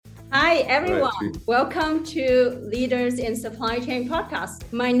Hi, Right. everyone. Welcome to Leaders in Supply Chain podcast.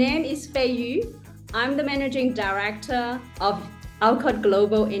 My name is Fei Yu. I'm the managing director of Alcott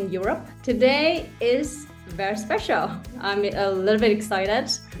Global in Europe. Today is very special. I'm a little bit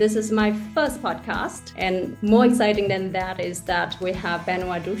excited. This is my first podcast, and more exciting than that is that we have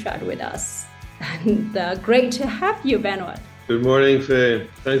Benoit Duchard with us. And great to have you, Benoit. Good morning, Faye.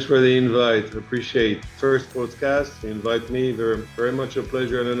 Thanks for the invite. Appreciate. First podcast. You invite me. Very much a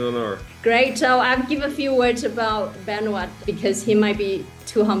pleasure and an honor. Great. So I'll give a few words about Benoit because he might be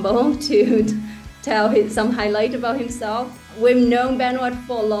too humble to tell some highlight about himself. We've known Benoit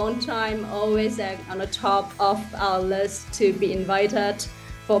for a long time, always on the top of our list to be invited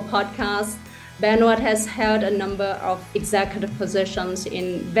for podcasts. Benoit has held a number of executive positions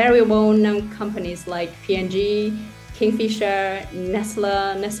in very well-known companies like P&G, Kingfisher,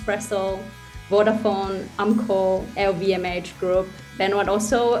 Nestle, Nespresso, Vodafone, Amco, LVMH Group. Benoit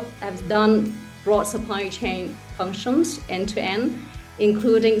also has done broad supply chain functions end-to-end,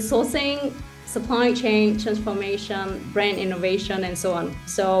 including sourcing, supply chain transformation, brand innovation, and so on.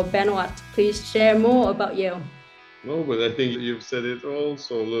 So Benoit, please share more about you. No, but I think you've said it all.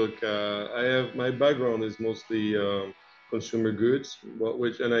 So look, my background is mostly consumer goods,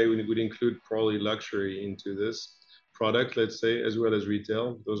 and I would include probably luxury into this product, let's say, as well as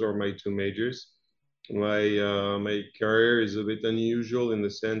retail. Those are my two majors. My career is a bit unusual in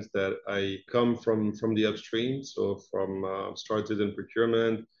the sense that I come from the upstream, so from started in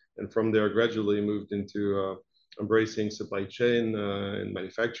procurement, and from there gradually moved into embracing supply chain and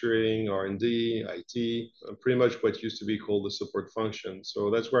manufacturing, R&D, IT, pretty much what used to be called the support function. So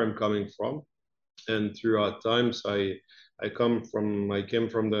that's where I'm coming from. And throughout times, I came from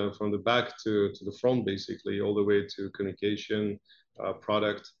the back to the front, basically, all the way to communication,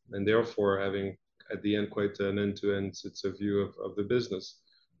 product, and therefore having at the end quite an end-to-end it's a view of the business,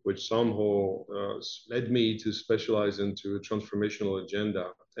 which somehow led me to specialize into a transformational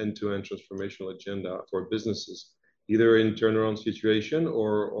agenda, end-to-end transformational agenda for businesses, either in turnaround situation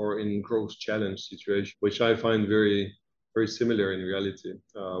or in growth challenge situation, which I find very similar in reality.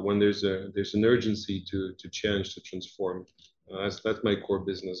 When there's an urgency to change, to transform. That's my core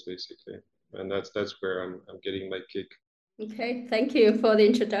business basically, and that's where I'm getting my kick. Okay, thank you for the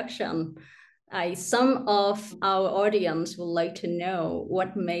introduction. Some of our audience would like to know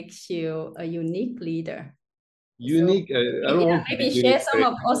what makes you a unique leader. Unique. I don't want to be Maybe share unique. some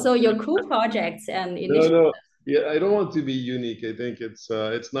of also your cool projects and No, initiatives. no. Yeah, I don't want to be unique. I think it's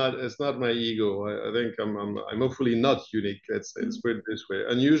not my ego. I think I'm hopefully not unique. Let's put it this way.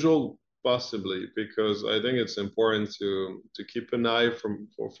 Unusual, possibly, because I think it's important to keep an eye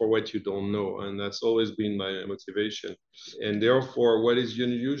for what you don't know, and that's always been my motivation. And therefore, what is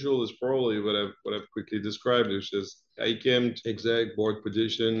unusual is probably what I've quickly described, which is I came to exec board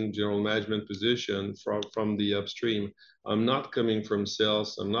position, general management position from the upstream. I'm not coming from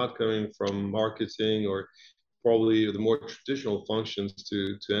sales. I'm not coming from marketing or probably the more traditional functions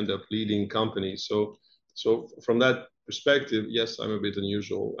to end up leading companies. So from that perspective, yes, I'm a bit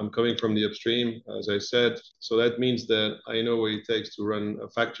unusual. I'm coming from the upstream, as I said. So that means that I know what it takes to run a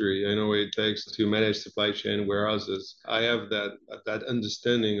factory. I know what it takes to manage supply chain warehouses. I have that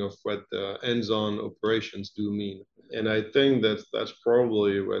understanding of what the hands-on operations do mean. And I think that's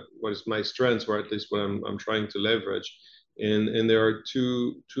probably what is my strengths, or at least what I'm trying to leverage. And there are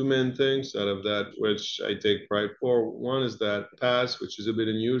two main things out of that which I take pride for. One is that past, which is a bit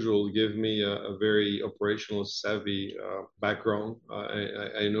unusual, give me a very operational savvy background.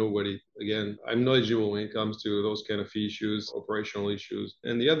 I know what it again. I'm knowledgeable when it comes to those kind of issues, operational issues.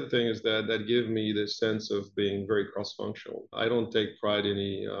 And the other thing is that give me the sense of being very cross-functional. I don't take pride in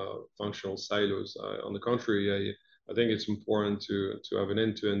any functional silos. On the contrary, I think it's important to have an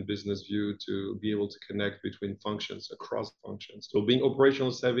end-to-end business view to be able to connect between functions across functions. So being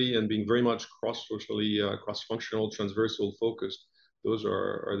operational savvy and being very much cross-socially, cross-functional, transversal focused, those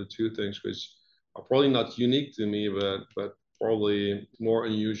are the two things which are probably not unique to me, but probably more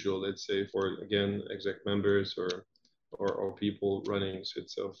unusual, let's say, for again exec members or people running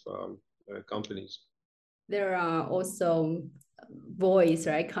sets of companies. There are also voice,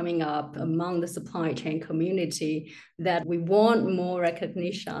 right, coming up among the supply chain community that we want more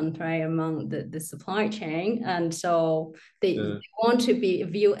recognition, right, among the supply chain. And so they want to be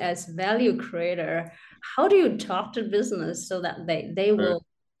viewed as value creator. How do you talk to business so that they will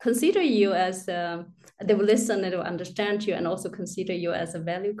consider you as, they will listen, they will understand you, and also consider you as a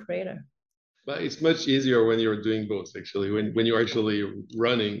value creator? But it's much easier when you're doing both, actually. When you're actually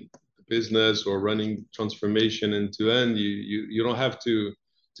running business or running transformation end to end, you don't have to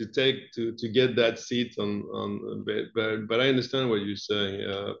to get that seat on but I understand what you're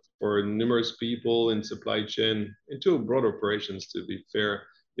saying. For numerous people in supply chain, into broad operations, to be fair,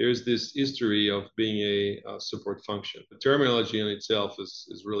 there's this history of being a support function. The terminology in itself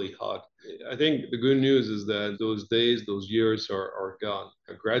is really hot. I think the good news is that those days, those years are gone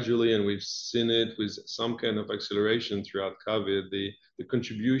gradually, and we've seen it with some kind of acceleration throughout COVID. The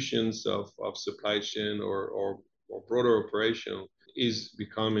contributions of supply chain or broader operation is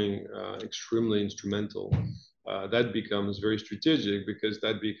becoming extremely instrumental. That becomes very strategic because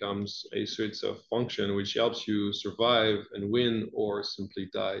that becomes a sort of function which helps you survive and win or simply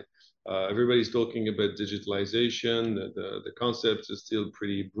die. Everybody's talking about digitalization. The concept is still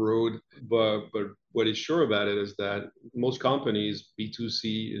pretty broad, but what is sure about it is that most companies,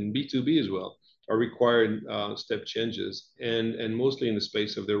 B2C and B2B as well, are required step changes, and mostly in the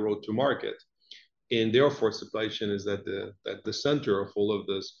space of their road to market. And therefore, supply chain is at the center of all of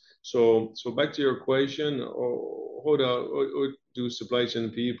this. So back to your question, how do supply chain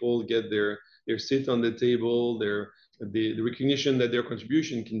people get their seat on the table, the recognition that their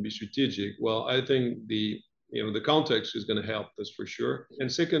contribution can be strategic? Well, I think the context is going to help us for sure. And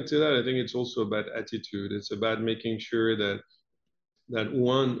second to that, I think it's also about attitude. It's about making sure that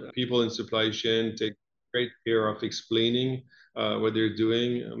people in supply chain take great care of explaining what they're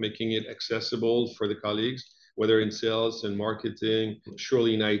doing, making it accessible for the colleagues, whether in sales and marketing,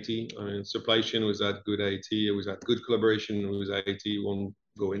 surely in IT. I mean, supply chain was that good IT, it was that good collaboration with IT, won't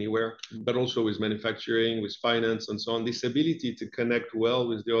go anywhere, but also with manufacturing, with finance and so on. This ability to connect well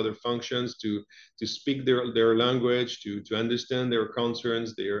with the other functions, to speak their language, to understand their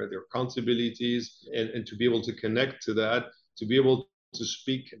concerns, their accountabilities, and to be able to connect to that, to be able to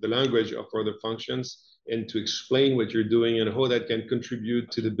speak the language of other functions, and to explain what you're doing and how that can contribute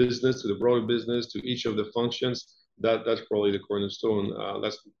to the business, to the broader business, to each of the functions. That's probably the cornerstone.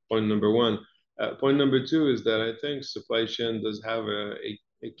 That's point number one. Point number two is that I think supply chain does have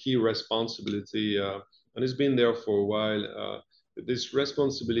a key responsibility, and it's been there for a while. This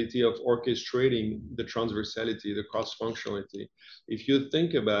responsibility of orchestrating the transversality, the cross-functionality. If you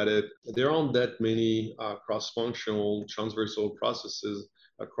think about it, there aren't that many cross-functional transversal processes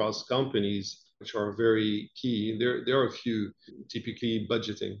across companies which are very key. There are a few, typically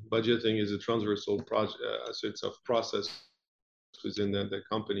budgeting. Budgeting is a transversal sort of process within the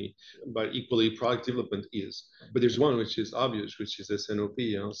company, but equally product development is. But there's one which is obvious, which is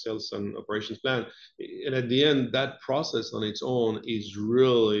SNOP, sales and operations plan. And at the end, that process on its own is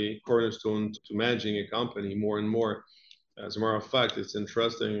really cornerstone to managing a company more and more. As a matter of fact, it's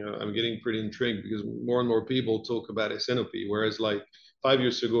interesting. I'm getting pretty intrigued because more and more people talk about SNOP, whereas like 5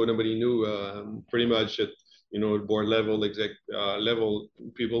 years ago, nobody knew. Pretty much at board level, exec level,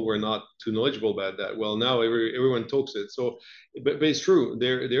 people were not too knowledgeable about that. Well, now everyone talks it. So, but it's true.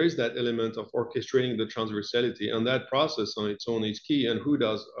 There is that element of orchestrating the transversality, and that process on its own is key. And who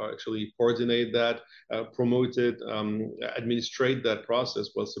does actually coordinate that, promote it, administrate that process?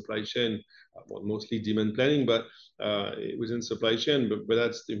 Well, supply chain, well, mostly demand planning, but within supply chain. But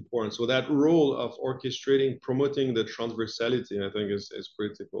that's important. So that role of orchestrating, promoting the transversality, I think, is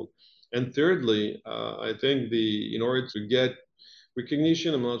critical. And thirdly, I think in order to get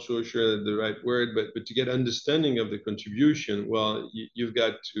recognition, I'm not so sure the right word, but to get understanding of the contribution, well, you've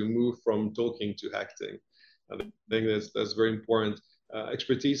got to move from talking to acting. I think that's very important.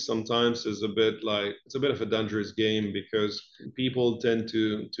 Expertise sometimes is a bit of a dangerous game because people tend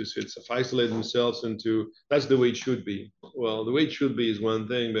to sort of isolate themselves into that's the way it should be. Well, the way it should be is one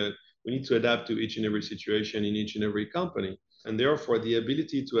thing, but we need to adapt to each and every situation in each and every company. And therefore, the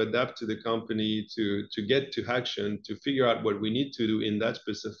ability to adapt to the company, to get to action, to figure out what we need to do in that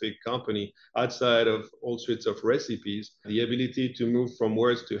specific company outside of all sorts of recipes, the ability to move from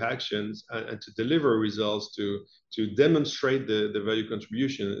words to actions and to deliver results, to demonstrate the value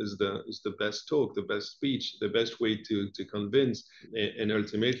contribution is the best talk, the best speech, the best way to convince and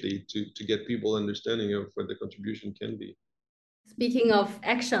ultimately to get people understanding of what the contribution can be. Speaking of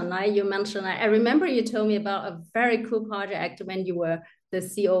action, you mentioned, I remember you told me about a very cool project when you were the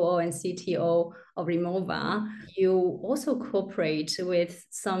COO and CTO of Rimowa. You also cooperate with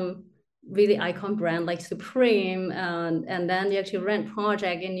some really icon brand like Supreme, and then you actually ran a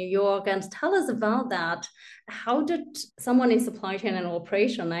project in New York. And tell us about that. How did someone in supply chain and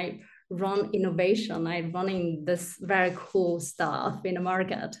operation run innovation, running this very cool stuff in the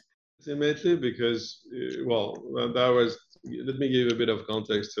market? Ultimately, because, well, that was let me give a bit of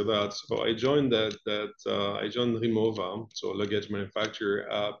context to that. So I joined Rimowa, so luggage manufacturer,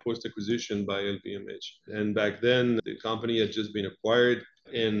 post acquisition by LVMH. And back then, the company had just been acquired,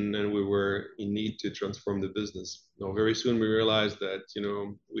 and we were in need to transform the business. Now, very soon we realized that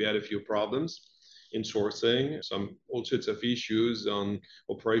we had a few problems in sourcing, some all sorts of issues on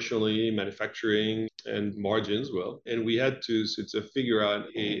operationally, manufacturing, and margins. Well, and we had to sort of figure out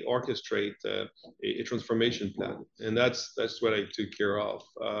orchestrate a transformation plan, and that's what I took care of.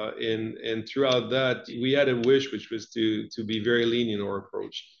 And throughout that, we had a wish, which was to be very lean in our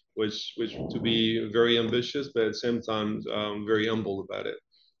approach, which to be very ambitious, but at the same time very humble about it.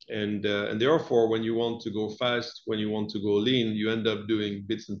 And therefore, when you want to go fast, when you want to go lean, you end up doing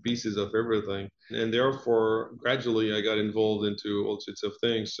bits and pieces of everything. And therefore, gradually, I got involved into all sorts of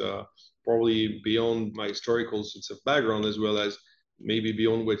things, probably beyond my historical sorts of background, as well as maybe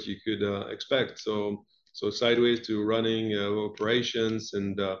beyond what you could expect. So sideways to running operations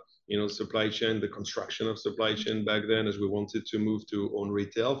and supply chain, the construction of supply chain back then, as we wanted to move to own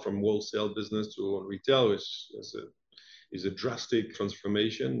retail from wholesale business to own retail, which is a drastic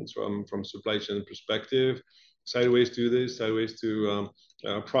transformation from supply chain perspective. Sideways to this, sideways to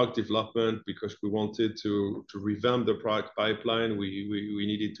product development, because we wanted to revamp the product pipeline. We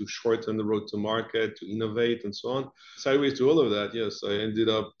needed to shorten the road to market, to innovate, and so on. Sideways to all of that, yes, I ended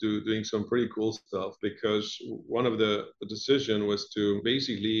up doing some pretty cool stuff, because one of the decision was to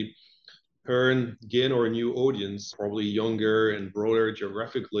basically gain our new audience, probably younger and broader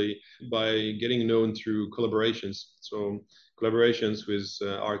geographically, by getting known through collaborations. So collaborations with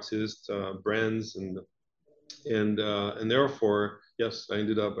artists, brands, and therefore, yes, I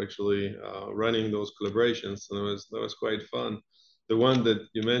ended up actually running those collaborations, and that was quite fun. The one that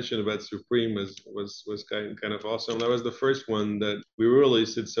you mentioned about Supreme was kind of awesome. That was the first one that we really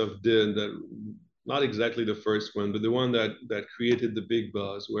did that. Not exactly the first one, but the one that created the big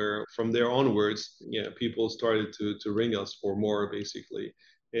buzz, where from there onwards, yeah, people started to ring us for more, basically.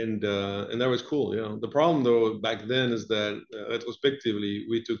 And that was cool. The problem though back then is that retrospectively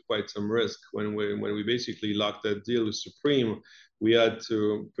we took quite some risk when we basically locked that deal with Supreme. We had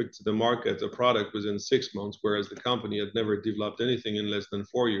to put to the market a product within 6 months, whereas the company had never developed anything in less than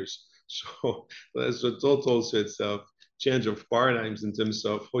 4 years. So that's a total set of change of paradigms in terms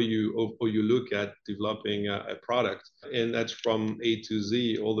of how you look at developing a product, and that's from A to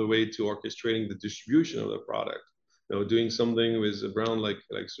Z, all the way to orchestrating the distribution of the product. Doing something with a brand like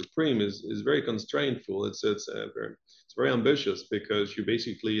Supreme is very constraintful. It's very ambitious, because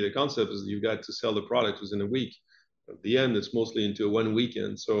the concept is you got to sell the product within a week. At the end, it's mostly into one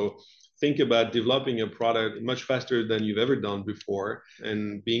weekend. So think about developing a product much faster than you've ever done before,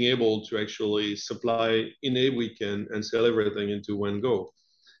 and being able to actually supply in a weekend and sell everything into one go.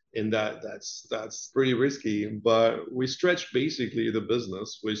 And that's pretty risky, but we stretched basically the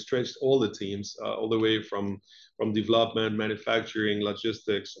business. We stretched all the teams, all the way from development, manufacturing,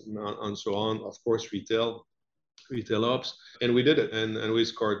 logistics, and so on. Of course, retail ops, and we did it, and we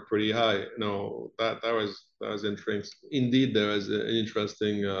scored pretty high. That was interesting. Indeed, there was an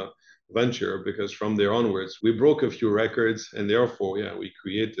interesting venture, because from there onwards we broke a few records, and therefore, yeah, we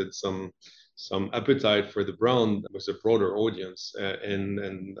created some appetite for the brand with a broader audience,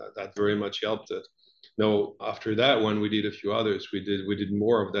 and that very much helped it. Now, after that one, we did a few others. We did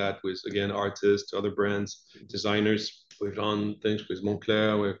more of that with, again, artists, other brands, designers. We've done things with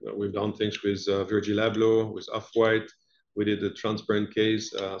Moncler. We've done things with Virgil Abloh, with Off-White. We did a transparent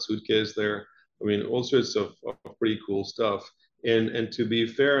suitcase there. I mean, all sorts of pretty cool stuff. And to be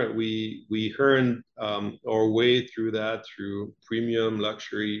fair, we earned our way through that through premium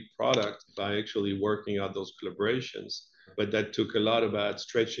luxury product by actually working out those collaborations. But that took a lot about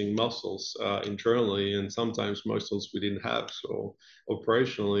stretching muscles internally, and sometimes muscles we didn't have. So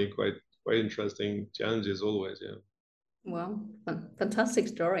operationally, quite interesting challenges always. Yeah. Well, fantastic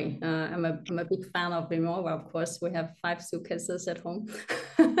story. I'm a big fan of Rimowa. Of course, we have 5 suitcases at home.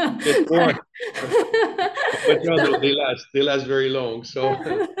 It's more. But they last very long. So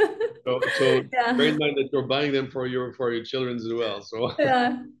Yeah. bear in mind that you're buying them for your children as well. So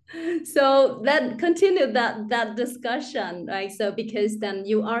Yeah. So that continued that discussion, right? So because then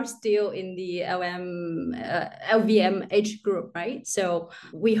you are still in the LVMH group, right? So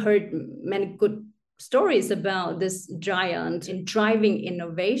we heard many good stories about this giant in driving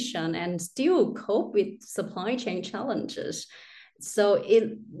innovation and still cope with supply chain challenges. So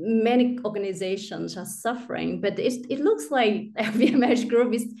many organizations are suffering, but it looks like LVMH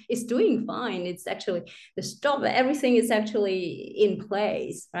group is doing fine. It's actually everything is actually in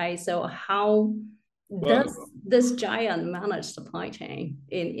place, right? So how does this giant manage supply chain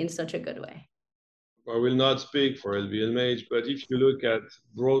in such a good way? I will not speak for LVMH, but if you look at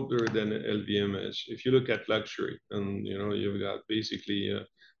broader than LVMH, if you look at luxury, and you've got basically,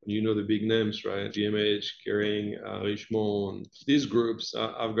 the big names, right? GMH, Kering, Richemont. These groups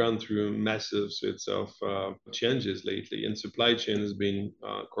have gone through massive sorts of changes lately, and supply chain has been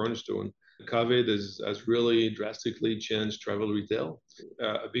cornerstone. COVID has really drastically changed travel retail.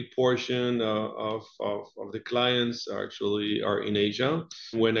 A big portion of the clients are in Asia.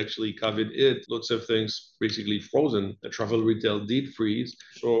 When actually COVID hit, lots of things basically frozen. The travel retail did freeze.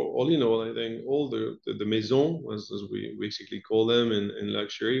 So all in all, I think all the maison, as we basically call them in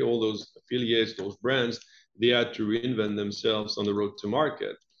luxury, all those affiliates, those brands, they had to reinvent themselves on the road to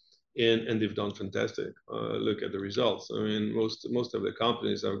market. And they've done fantastic. Look at the results. I mean, most of the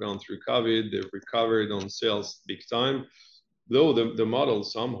companies have gone through COVID. They've recovered on sales big time. Though the model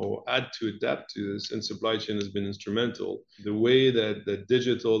somehow had to adapt to this, and supply chain has been instrumental. The way that the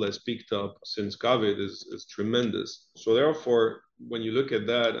digital has picked up since COVID is tremendous. So therefore, when you look at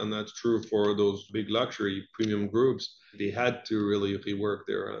that, and that's true for those big luxury premium groups, they had to really rework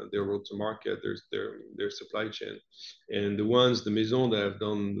their road to market, their supply chain. And the ones, the maison that have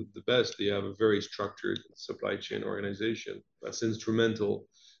done the best, they have a very structured supply chain organization. That's instrumental.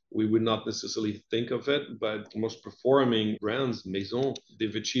 We would not necessarily think of it, but most performing brands, Maison,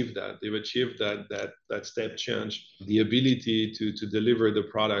 they've achieved that. They've achieved that step change, the ability to deliver the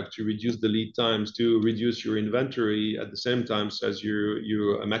product, to reduce the lead times, to reduce your inventory at the same time as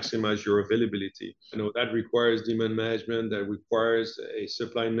you maximize your availability. That requires demand management, that requires a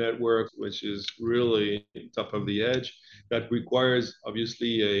supply network, which is really top of the edge. That requires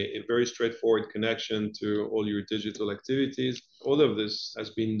obviously a very straightforward connection to all your digital activities. All of this has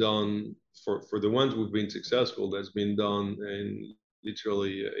been done for the ones who've been successful. That's been done in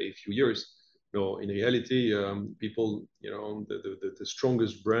literally a few years. In reality, people, the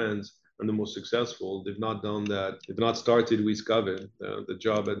strongest brands and the most successful, they've not done that. They've not started with COVID. The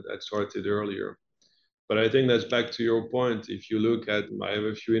job had started earlier. But I think that's back to your point. If you look at, I have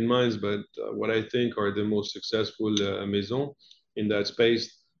a few in mind, but what I think are the most successful maisons in that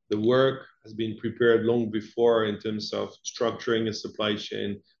space, the work has been prepared long before in terms of structuring a supply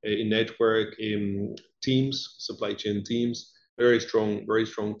chain, a network, in teams, supply chain teams, very strong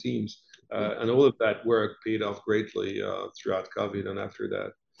teams. And all of that work paid off greatly throughout COVID and after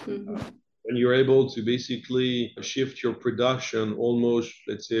that. Mm-hmm. And you're able to basically shift your production almost,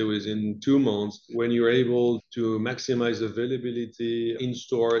 let's say, within 2 months, when you're able to maximize availability in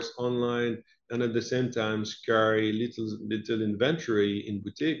stores, online, and at the same time carry little inventory in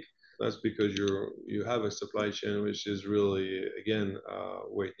boutique. That's because you have a supply chain which is really, again,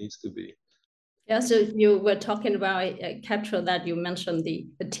 where it needs to be. Yeah, so you were talking about capture that you mentioned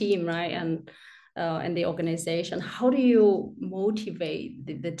the team, right? And the organization. How do you motivate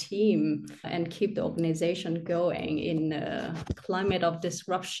the team and keep the organization going in a climate of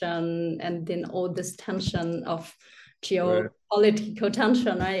disruption and then all this tension of geopolitical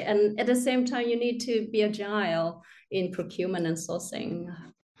tension, right? And at the same time, you need to be agile in procurement and sourcing.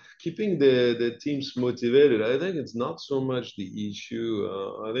 Keeping the teams motivated, I think it's not so much the issue.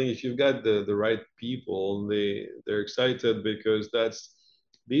 I think if you've got the right people, they're excited because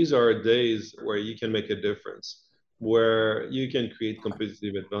these are days where you can make a difference, where you can create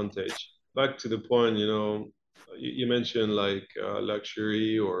competitive advantage. Back to the point, you mentioned like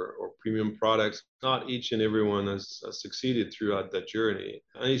luxury or premium products. Not each and everyone has succeeded throughout that journey.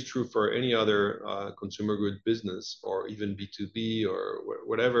 And it's true for any other consumer good business or even B2B or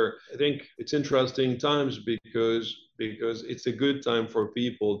whatever. I think it's interesting times because it's a good time for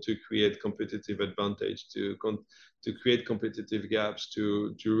people to create competitive advantage, to create competitive gaps,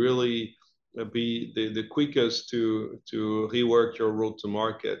 to really be the quickest to rework your road to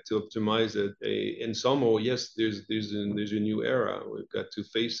market, to optimize it. And somehow, yes, there's a new era. We've got to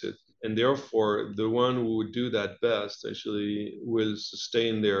face it. And therefore, the one who would do that best actually will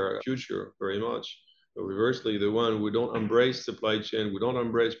sustain their future very much. But reversely, the one who don't embrace supply chain, who don't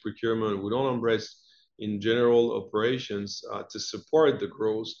embrace procurement, who don't embrace in general operations to support the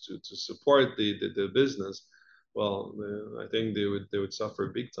growth, to support the business, well, I think they would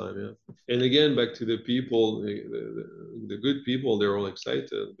suffer big time, yeah. And again, back to the people, the good people, they're all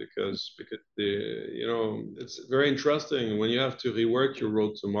excited because it's very interesting when you have to rework your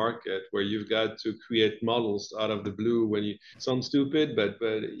road to market, where you've got to create models out of the blue. When you sound stupid, but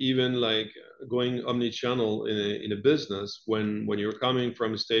even like going omni-channel in a business, when you're coming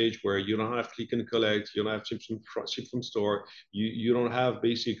from a stage where you don't have click and collect, you don't have ship from store, you don't have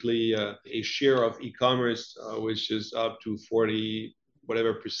basically a share of e-commerce which is up to 40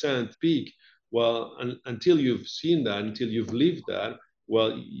 whatever % peak. Well, until you've seen that, until you've lived that,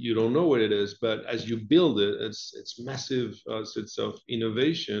 well, you don't know what it is, but as you build it, it's massive sorts of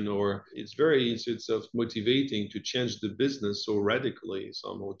innovation, or it's very sorts of motivating to change the business so radically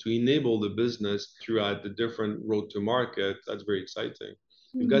somehow, to enable the business throughout the different road to market. That's very exciting.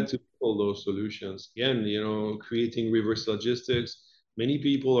 You've got to build those solutions. Again, creating reverse logistics. Many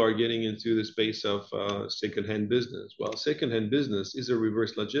people are getting into the space of second-hand business. Well, second-hand business is a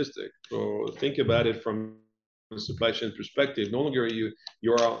reverse logistic. So think about it from supply chain perspective. No longer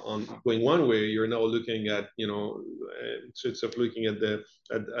you are on going one way, you're now looking at sorts of looking at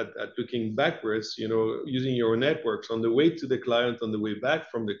looking backwards, using your networks on the way to the client, on the way back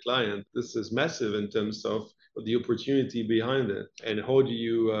from the client. This is massive in terms of the opportunity behind it. And how do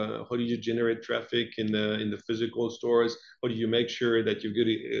you generate traffic in the physical stores? How do you make sure that you get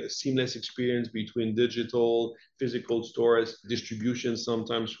a seamless experience between digital, physical stores, distribution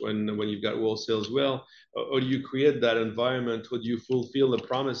sometimes when you've got wholesale as well? How do you create that environment? How do you fulfill the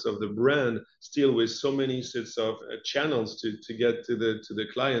promise of the brand still with so many sets of channels to get to the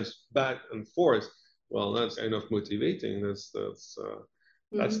clients back and forth? Well, that's kind of motivating.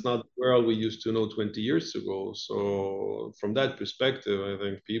 That's not the world we used to know 20 years ago. So from that perspective, I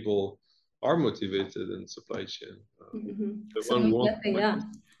think people are motivated in supply chain. The So one wants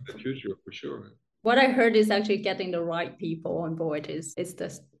the future for sure. What I heard is actually getting the right people on board is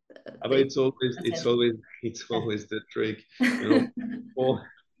the but it's always the trick,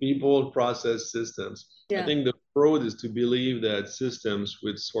 people, process, systems. I think the fraud is to believe that systems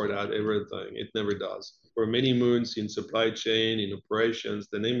would sort out everything. It never does. For many moons in supply chain, in operations,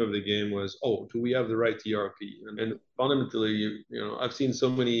 the name of the game was, do we have the right ERP? And fundamentally, I've seen so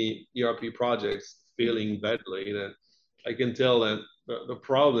many ERP projects failing badly that I can tell that the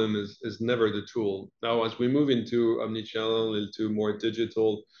problem is never the tool. Now, as we move into omnichannel, into more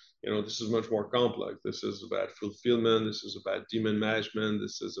digital, this is much more complex. This is about fulfillment. This is about demand management.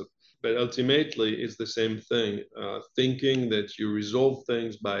 But ultimately, it's the same thing. Thinking that you resolve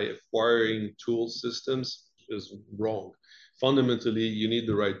things by acquiring tool systems is wrong. Fundamentally, you need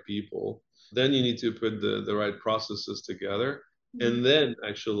the right people. Then you need to put the right processes together. And then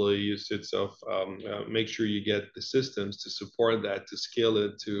actually you make sure you get the systems to support that, to scale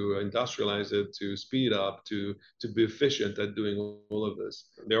it, to industrialize it, to speed up, to be efficient at doing all of this.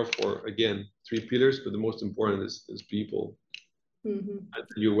 Therefore, again, 3 pillars, but the most important is people.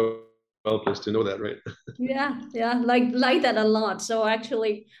 You're well placed to know that, right? Yeah, like that a lot. So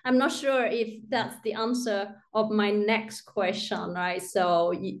actually, I'm not sure if that's the answer of my next question, right?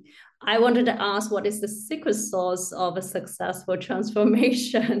 So I wanted to ask, what is the secret sauce of a successful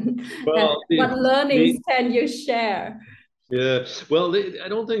transformation? Well, what learnings can you share? Yeah, well, I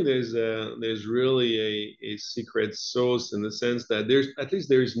don't think there's really a secret sauce in the sense that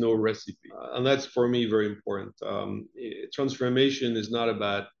there is no recipe, and that's for me very important. Transformation is not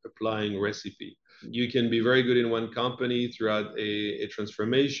about applying recipe. You can be very good in one company throughout a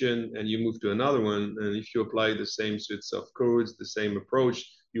transformation, and you move to another one, and if you apply the same sets of codes, the same approach,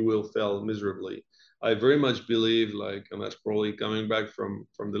 you will fail miserably. I very much believe, and that's probably coming back from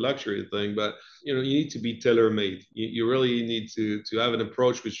the luxury thing, but you need to be tailor-made. You really need to have an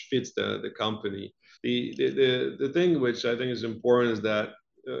approach which fits the company. The thing which I think is important is that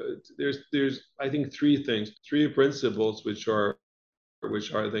there's I think 3 principles which are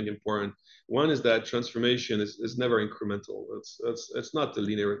I think important. One is that transformation is never incremental. It's not the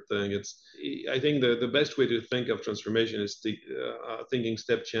linear thing. I think the best way to think of transformation is thinking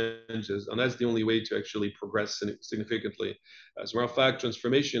step changes, and that's the only way to actually progress significantly. As a matter of fact,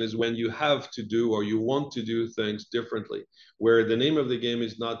 transformation is when you have to do or you want to do things differently, where the name of the game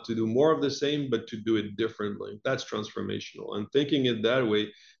is not to do more of the same, but to do it differently. That's transformational. And thinking it that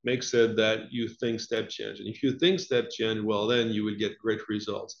way makes it that you think step change. And if you think step change, well, then you will get great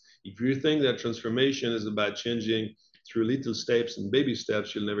results. If you think that transformation is about changing through little steps and baby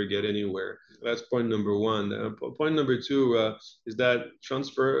steps, you'll never get anywhere. That's point number 1. Point number 2 is that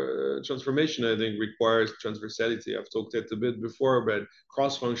transformation, I think, requires transversality. I've talked it a bit before, but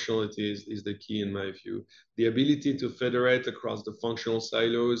cross-functionality is the key in my view. The ability to federate across the functional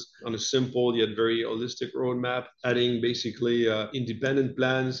silos on a simple yet very holistic roadmap, adding basically independent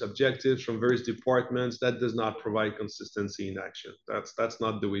plans, objectives from various departments, that does not provide consistency in action. That's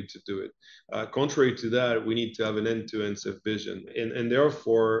not the way to do it. Contrary to that, we need to have an end-to-end vision. And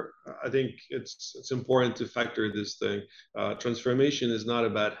therefore, I think it's important to factor this thing. Transformation is not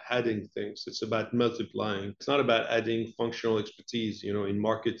about adding things. It's about multiplying. It's not about adding functional expertise, in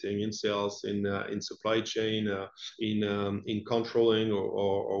marketing, in sales, in supply chain, in controlling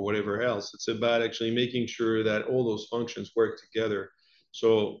or whatever else. It's about actually making sure that all those functions work together.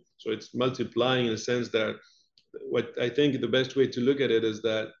 So it's multiplying in the sense that what I think the best way to look at it is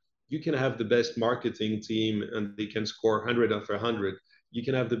that you can have the best marketing team and they can score 100 of 100. You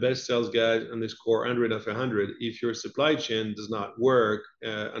can have the best sales guys and they score 100 of 100. If your supply chain does not work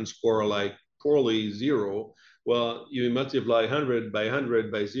and score like poorly zero, well, you multiply 100 by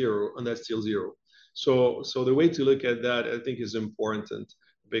 100 by zero, and that's still zero. So the way to look at that, I think, is important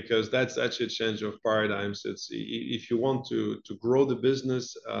because that's actually a change of paradigms. It's if you want to grow the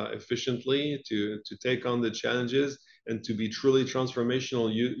business efficiently, to take on the challenges, and to be truly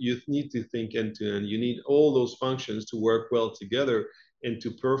transformational, you need to think end to end. You need all those functions to work well together and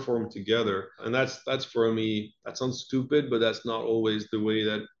to perform together. And that's for me, that sounds stupid, but that's not always the way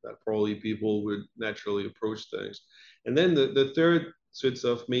that probably people would naturally approach things. And then the third sets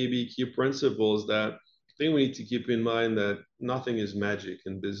of maybe key principles that I think we need to keep in mind that nothing is magic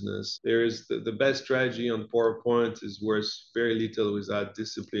in business. There is the best strategy on PowerPoint is worth very little without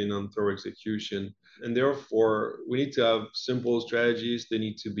discipline and thorough execution. And therefore, we need to have simple strategies. They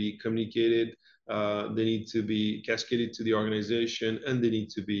need to be communicated. They need to be cascaded to the organization, and they need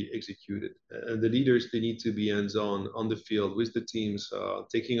to be executed. And the leaders, they need to be hands-on on the field with the teams,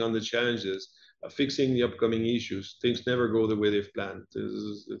 taking on the challenges, fixing the upcoming issues. Things never go the way they've planned.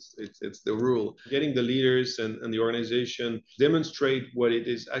 It's the rule. Getting the leaders and the organization demonstrate what it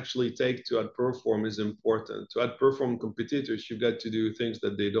is actually take to outperform is important. To outperform competitors, you've got to do things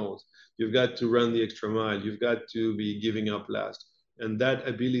that they don't. You've got to run the extra mile. You've got to be giving up last. And that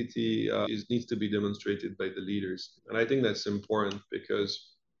ability needs to be demonstrated by the leaders. And I think that's important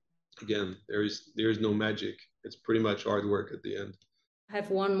because, again, there is no magic. It's pretty much hard work at the end. I have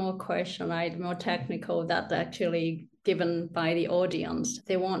one more question, right? More technical that actually given by the audience.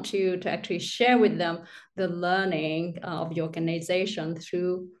 They want you to actually share with them the learning of your organization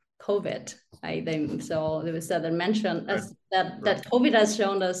through COVID. Right? So there was that mentioned that COVID has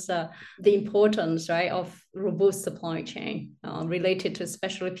shown us the importance, right, of robust supply chain related to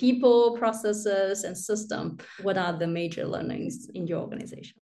especially people, processes, and system. What are the major learnings in your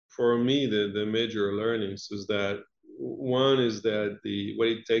organization? For me, the major learnings is that one is that what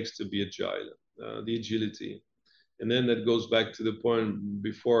it takes to be agile, the agility. And then that goes back to the point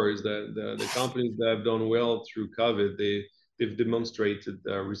before is that the companies that have done well through COVID, they've demonstrated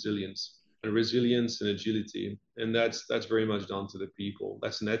resilience and agility. And that's very much down to the people.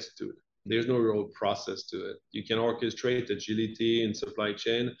 That's an attitude. There's no real process to it. You can orchestrate agility in supply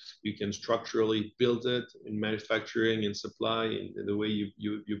chain. You can structurally build it in manufacturing and supply in the way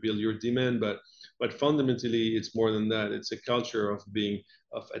you build your demand. But fundamentally, it's more than that. It's a culture of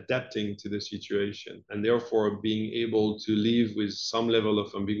adapting to the situation, and therefore being able to live with some level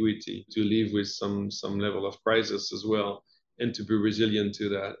of ambiguity, to live with some level of crisis as well, and to be resilient to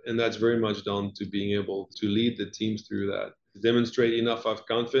that. And that's very much down to being able to lead the teams through that. Demonstrate enough of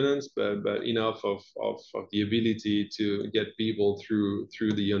confidence, but enough of the ability to get people through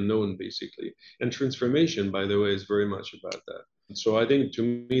the unknown, basically. And transformation, by the way, is very much about that. So I think to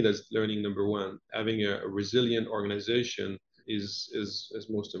me, that's learning number one. Having a resilient organization is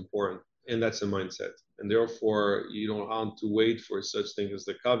most important. And that's a mindset. And therefore, you don't have to wait for such thing as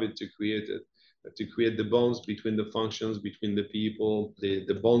the COVID to create it, to create the bonds between the functions, between the people,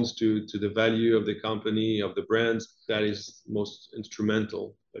 the bonds to the value of the company, of the brands. That is most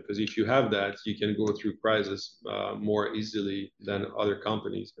instrumental. Because if you have that, you can go through crisis more easily than other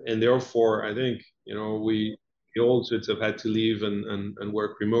companies. And therefore, I think, we all sorts have had to leave and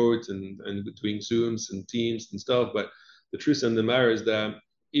work remote and doing Zooms and Teams and stuff. But the truth of the matter is that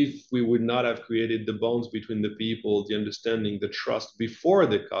if we would not have created the bonds between the people, the understanding, the trust before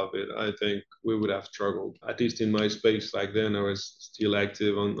the COVID, I think we would have struggled. At least in my space, like then I was still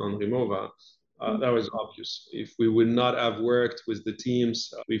active on Rimowa. That was obvious. If we would not have worked with the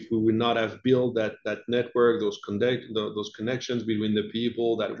teams, if we would not have built that network, those connections between the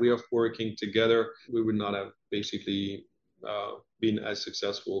people, that way of working together, we would not have basically been as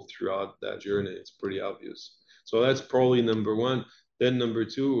successful throughout that journey. It's pretty obvious. So that's probably number one. Then number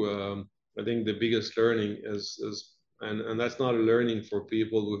two, I think the biggest learning is and that's not a learning for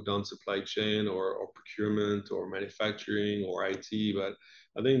people who've done supply chain or procurement or manufacturing or IT, but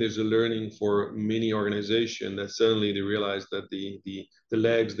I think there's a learning for many organizations that suddenly they realize that the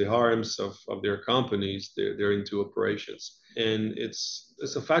legs, the arms of their companies, they're into operations. And it's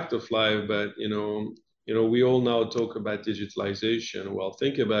a fact of life, but we all now talk about digitalization. Well,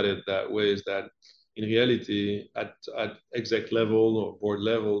 think about it that way, is that in reality, at exec level or board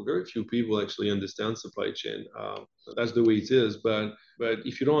level, very few people actually understand supply chain. That's the way it is. But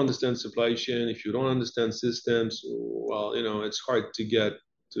if you don't understand supply chain, if you don't understand systems, well, it's hard to get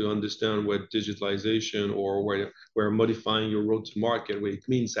to understand what digitalization or where modifying your road to market, what it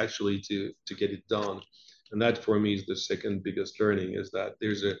means actually to get it done. And that for me is the second biggest learning, is that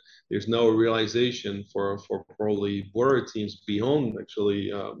there's no realization for probably broader teams beyond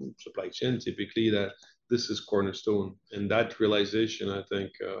actually supply chain typically, that this is cornerstone. And that realization, I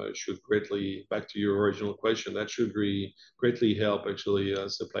think, should greatly, back to your original question, that should really greatly help actually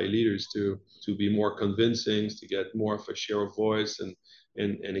supply leaders to be more convincing, to get more of a share of voice,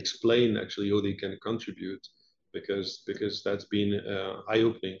 and explain actually how they can contribute, because that's been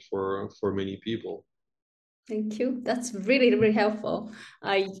eye-opening for many people. Thank you. That's really, really helpful.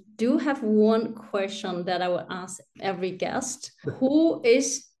 I do have one question that I will ask every guest. Who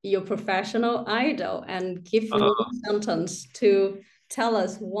is your professional idol? And give one sentence to tell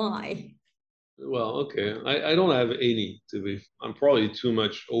us why. Well, okay. I don't have any, to be. I'm probably too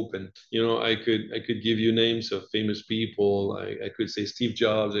much open. I could give you names of famous people. I could say Steve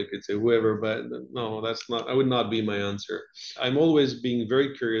Jobs. I could say whoever, but no, that's not. I would not be my answer. I'm always being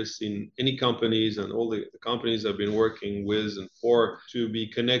very curious in any companies, and all the companies I've been working with and for, to be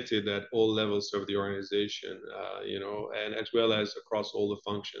connected at all levels of the organization. And as well as across all the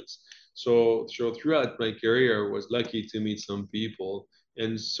functions. So throughout my career, I was lucky to meet some people,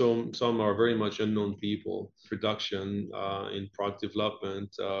 and some are very much unknown people. Production, in product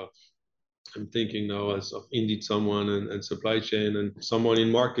development. I'm thinking now as of indeed someone and supply chain, and someone in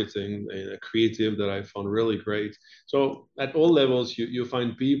marketing, and a creative that I found really great. So at all levels, you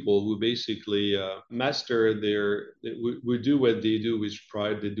find people who basically master we do what they do with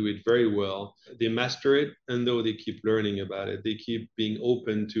pride. They do it very well. They master it, and though they keep learning about it, they keep being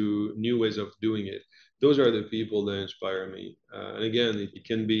open to new ways of doing it. Those are the people that inspire me. And again, it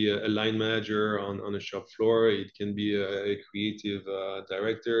can be a line manager on a shop floor. It can be a creative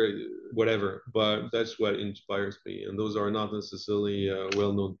director, whatever. But that's what inspires me. And those are not necessarily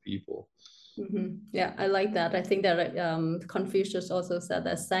well-known people. Mm-hmm. Yeah, I like that. I think that Confucius also said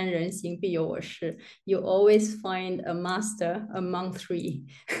that 三人行必有我师. You always find a master among three.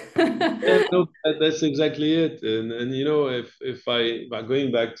 Yeah, no, that's exactly it. And if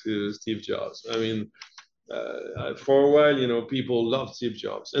going back to Steve Jobs, I mean, for a while, people loved Steve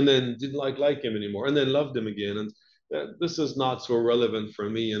Jobs and then didn't like him anymore, and then loved him again. And this is not so relevant for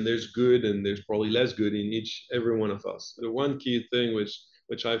me. And there's good and there's probably less good in every one of us. The one key thing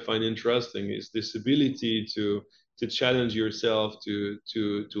which I find interesting is this ability to challenge yourself, to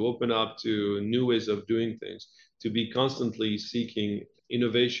open up to new ways of doing things, to be constantly seeking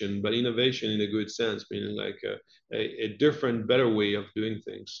innovation, but innovation in a good sense, meaning like a different, better way of doing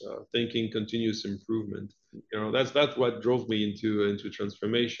things, thinking continuous improvement. That's what drove me into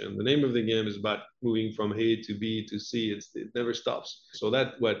transformation. The name of the game is about moving from A to B to C. It never stops. So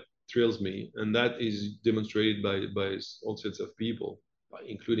that's what thrills me, and that is demonstrated by all sorts of people,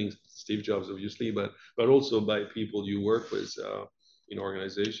 including Steve Jobs, obviously, but also by people you work with in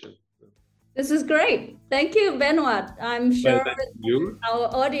organization. This is great. Thank you, Benoit. I'm sure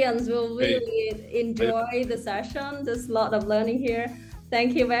our audience will really enjoy the session. There's a lot of learning here.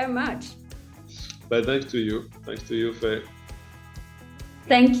 Thank you very much. But thanks to you. Thanks to you, Faye.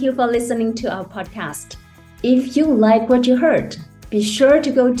 Thank you for listening to our podcast. If you like what you heard, be sure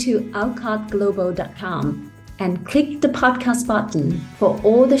to go to alcottglobal.com and click the podcast button for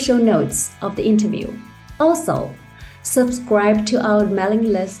all the show notes of the interview. Also, subscribe to our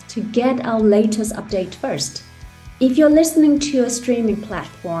mailing list to get our latest update first. If you're listening to a streaming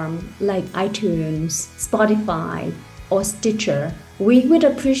platform like iTunes, Spotify, or Stitcher, we would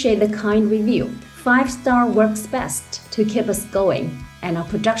appreciate the kind review. 5-star works best to keep us going and our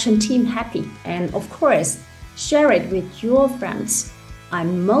production team happy. And of course, share it with your friends.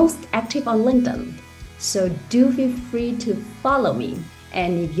 I'm most active on LinkedIn, so do feel free to follow me.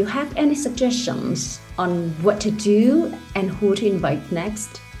 And if you have any suggestions on what to do and who to invite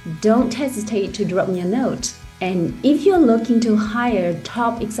next, don't hesitate to drop me a note. And if you're looking to hire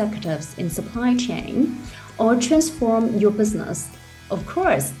top executives in supply chain or transform your business, of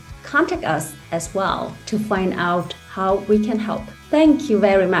course, contact us as well to find out how we can help. Thank you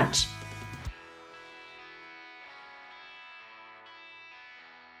very much.